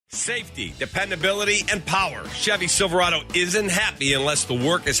Safety, dependability, and power. Chevy Silverado isn't happy unless the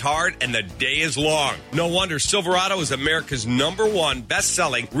work is hard and the day is long. No wonder Silverado is America's #1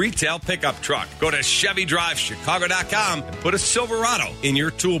 best-selling retail pickup truck. Go to ChevyDriveChicago.com and put a Silverado in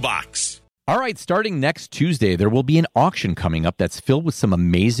your toolbox. All right, starting next Tuesday, there will be an auction coming up that's filled with some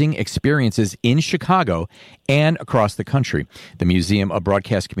amazing experiences in Chicago and across the country. The Museum of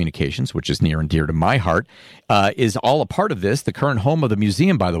Broadcast Communications, which is near and dear to my heart, is all a part of this. The current home of the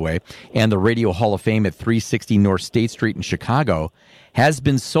museum, by the way, and the Radio Hall of Fame at 360 North State Street in Chicago has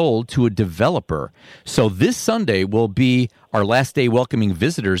been sold to a developer. So this Sunday will be our last day welcoming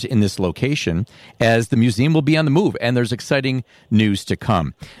visitors in this location, as the museum will be on the move, and there's exciting news to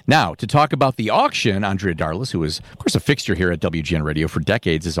come. Now, to talk about the auction, Andrea Darlis, who is, of course, a fixture here at WGN Radio for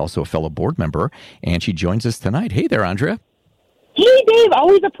decades, is also a fellow board member, and she joins us tonight. Hey there, Andrea. Hey, Dave.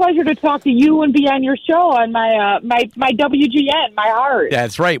 Always a pleasure to talk to you and be on your show on my WGN, my heart.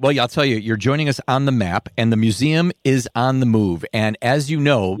 That's right. Well, I'll tell you, you're joining us on the map, and the museum is on the move. And as you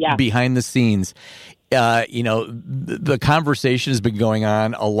know, behind the scenes, the conversation has been going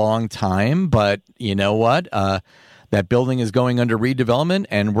on a long time, but you know what? That building is going under redevelopment,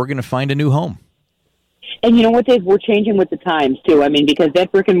 and we're going to find a new home. And you know what, Dave? We're changing with the times, too. I mean, because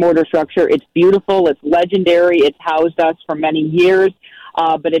that brick-and-mortar structure, it's beautiful, it's legendary, it's housed us for many years,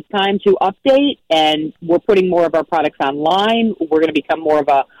 but it's time to update, and we're putting more of our products online. We're going to become more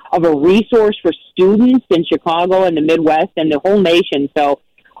of a resource for students in Chicago and the Midwest and the whole nation. So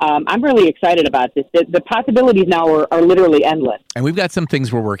I'm really excited about this. The possibilities now are literally endless. And we've got some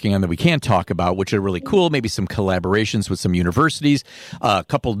things we're working on that we can't talk about, which are really cool. Maybe some collaborations with some universities, a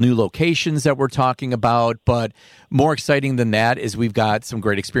couple new locations that we're talking about. But more exciting than that is we've got some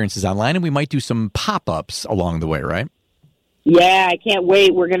great experiences online, and we might do some pop-ups along the way, right? Yeah, I can't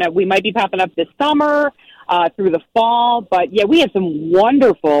wait. We might be popping up this summer, through the fall. But, yeah, we have some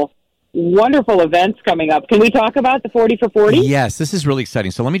wonderful events coming up. Can we talk about the 40 for 40? Yes, this is really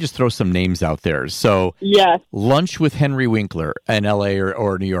exciting. So let me just throw some names out there. So yes. Lunch with Henry Winkler in L.A.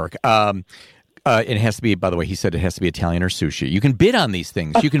 or New York. It has to be, by the way, he said it has to be Italian or sushi. You can bid on these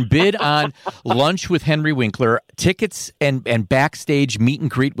things. You can bid on Lunch with Henry Winkler, tickets and backstage meet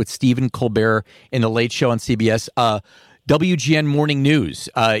and greet with Stephen Colbert in The Late Show on CBS. WGN Morning News.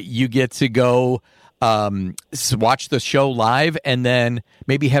 You get to go watch the show live and then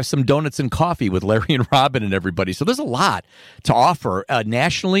maybe have some donuts and coffee with Larry and Robin and everybody. So there's a lot to offer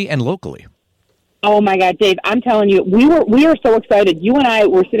nationally and locally. Oh my God, Dave, I'm telling you, we are so excited. You and I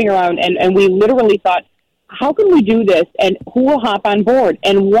were sitting around and we literally thought, how can we do this and who will hop on board?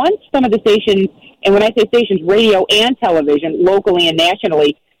 And once some of the stations, and when I say stations, radio and television, locally and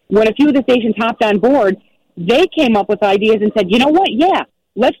nationally, when a few of the stations hopped on board, they came up with ideas and said, you know what? Yeah,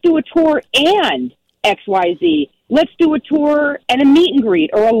 let's do a tour and XYZ. Let's do a tour and a meet and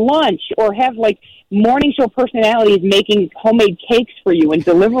greet or a lunch or have like morning show personalities making homemade cakes for you and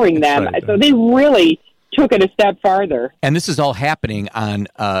delivering them. Right. So they really took it a step farther. And this is all happening on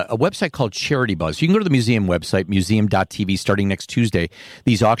a website called Charity Buzz. You can go to the museum website, museum.tv, starting next Tuesday.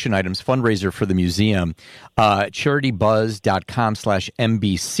 These auction items, fundraiser for the museum,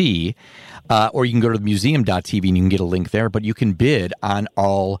 charitybuzz.com/MBC, or you can go to the museum.tv and you can get a link there, but you can bid on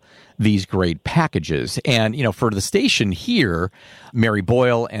all these great packages. And, you know, for the station here, Mary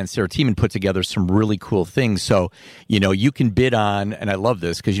Boyle and Sarah Tiemann put together some really cool things. So, you know, you can bid on, and I love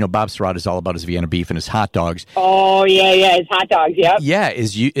this because, you know, Bob Sirott is all about his Vienna beef and his hot dogs. Oh, yeah, his hot dogs, yep. Yeah,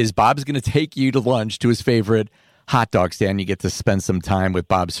 is Bob's going to take you to lunch to his favorite hot dog stand. You get to spend some time with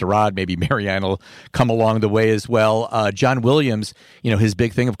Bob Sirott. Maybe Marianne will come along the way as well. John Williams, you know, his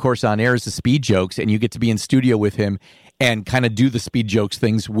big thing, of course, on air is the speed jokes, and you get to be in studio with him and kind of do the speed jokes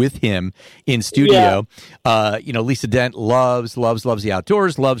things with him in studio. Yeah. You know, Lisa Dent loves the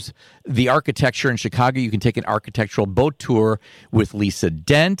outdoors, loves the architecture in Chicago. You can take an architectural boat tour with Lisa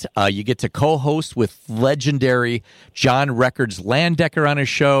Dent. You get to co-host with legendary John Records Landecker on his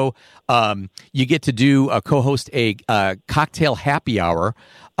show. You get to do co-host a cocktail happy hour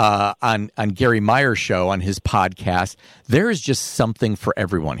on Gary Meyer's show on his podcast. There is just something for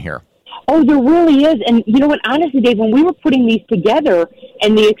everyone here. Oh, there really is. And you know what, honestly, Dave, when we were putting these together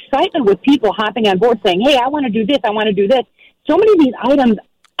and the excitement with people hopping on board saying, hey, I want to do this, I want to do this, so many of these items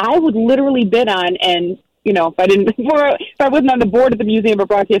I would literally bid on. And, you know, if I wasn't on the board of the Museum of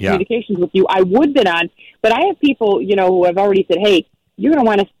Broadcast Communications with you, I would bid on. But I have people, you know, who have already said, hey, you're going to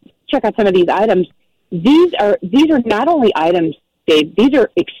want to check out some of these items. These are not only items, Dave, these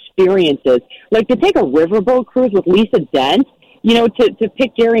are experiences. Like to take a riverboat cruise with Lisa Dent, you know, to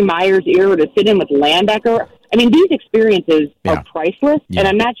pick Gary Meyer's ear or to sit in with Landecker. I mean, these experiences are priceless. Yeah. And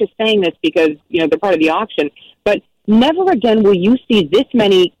I'm not just saying this because, you know, they're part of the auction, but never again will you see this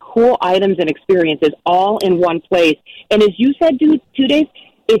many cool items and experiences all in one place. And as you said, dude, 2 days,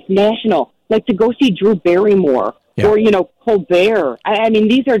 it's national. Like to go see Drew Barrymore or, Colbert. I mean,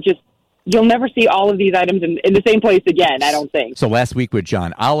 these are just, you'll never see all of these items in the same place again, I don't think. So last week with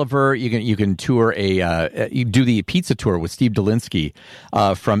John Oliver, you can tour you do the pizza tour with Steve Dolinsky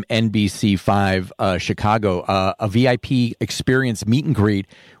from NBC5 Chicago, a VIP experience meet and greet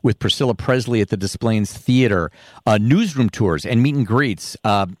with Priscilla Presley at the Des Plaines Theater, newsroom tours and meet and greets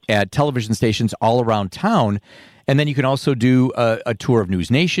at television stations all around town. And then you can also do a tour of News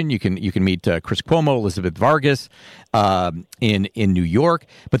Nation. You can meet Chris Cuomo, Elizabeth Vargas in New York.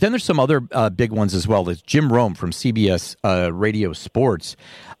 But then there's some other big ones as well. There's Jim Rome from CBS Radio Sports.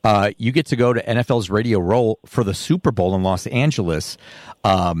 You get to go to NFL's Radio Row for the Super Bowl in Los Angeles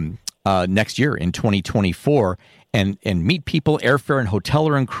next year in 2024 and meet people. Airfare and hotel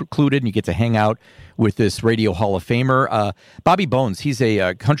are included, and you get to hang out with this Radio Hall of Famer. Bobby Bones, he's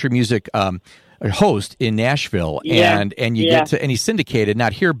a country music host in Nashville, and you get to, and he's syndicated,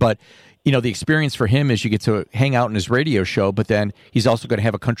 not here, but the experience for him is you get to hang out in his radio show, but then he's also going to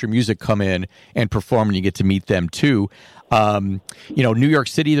have a country music come in and perform, and you get to meet them too. New York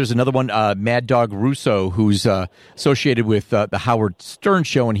City, there's another one, Mad Dog Russo, who's associated with the Howard Stern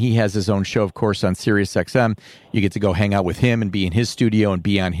show, and he has his own show, of course, on Sirius XM. You get to go hang out with him and be in his studio and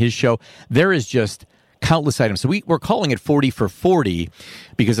be on his show. There is just countless items. So we're calling it 40 for 40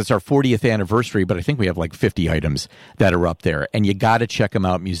 because it's our 40th anniversary, but I think we have like 50 items that are up there. And you got to check them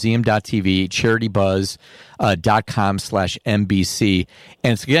out, museum.tv, CharityBuzz.com/MBC.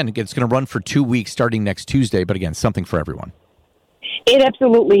 And it's going to run for 2 weeks starting next Tuesday, but again, something for everyone. It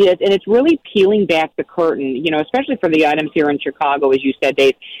absolutely is, and it's really peeling back the curtain, especially for the items here in Chicago, as you said,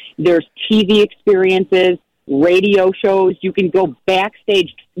 Dave. There's TV experiences, radio shows. You can go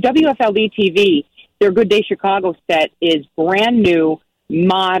backstage. WFLD TV, their Good Day Chicago set is brand new,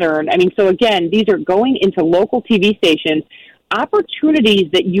 modern. I mean, so again, these are going into local TV stations, opportunities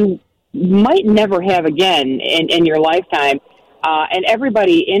that you might never have again in your lifetime. And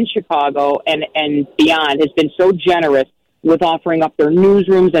everybody in Chicago and beyond has been so generous with offering up their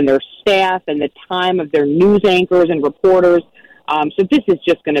newsrooms and their staff and the time of their news anchors and reporters. So this is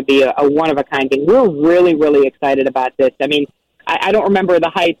just going to be a one-of-a-kind thing. We're really, really excited about this. I mean, I don't remember the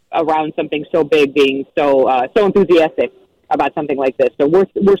hype around something so big being so enthusiastic about something like this. So we're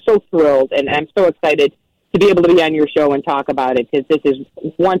so thrilled, and I'm so excited to be able to be on your show and talk about it because this is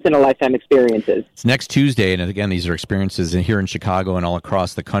once-in-a-lifetime experiences. It's next Tuesday, and again, these are experiences here in Chicago and all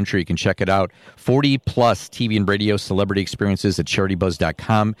across the country. You can check it out. 40-plus TV and radio celebrity experiences at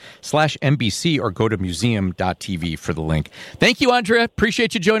CharityBuzz.com/MBC or go to museum.tv for the link. Thank you, Andrea.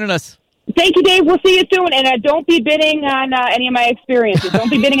 Appreciate you joining us. Thank you, Dave. We'll see you soon. And don't be bidding on any of my experiences. Don't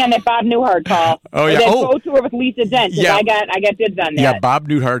be bidding on that Bob Newhart call. Oh, yeah. Or that photo tour with Lisa Dent. Yeah. I got dibs on that. Yeah, Bob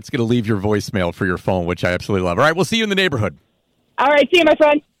Newhart's going to leave your voicemail for your phone, which I absolutely love. All right, we'll see you in the neighborhood. All right, see you, my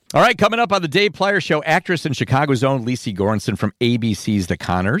friend. All right, coming up on the Dave Plier Show, actress and Chicago's own Lisi Goranson from ABC's The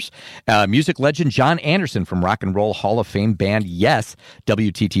Connors, music legend John Anderson from Rock and Roll Hall of Fame band Yes,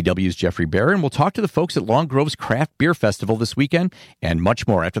 WTTW's Jeffrey Barron. We'll talk to the folks at Long Grove's Craft Beer Festival this weekend and much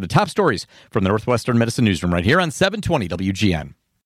more after the top stories from the Northwestern Medicine Newsroom right here on 720 WGN.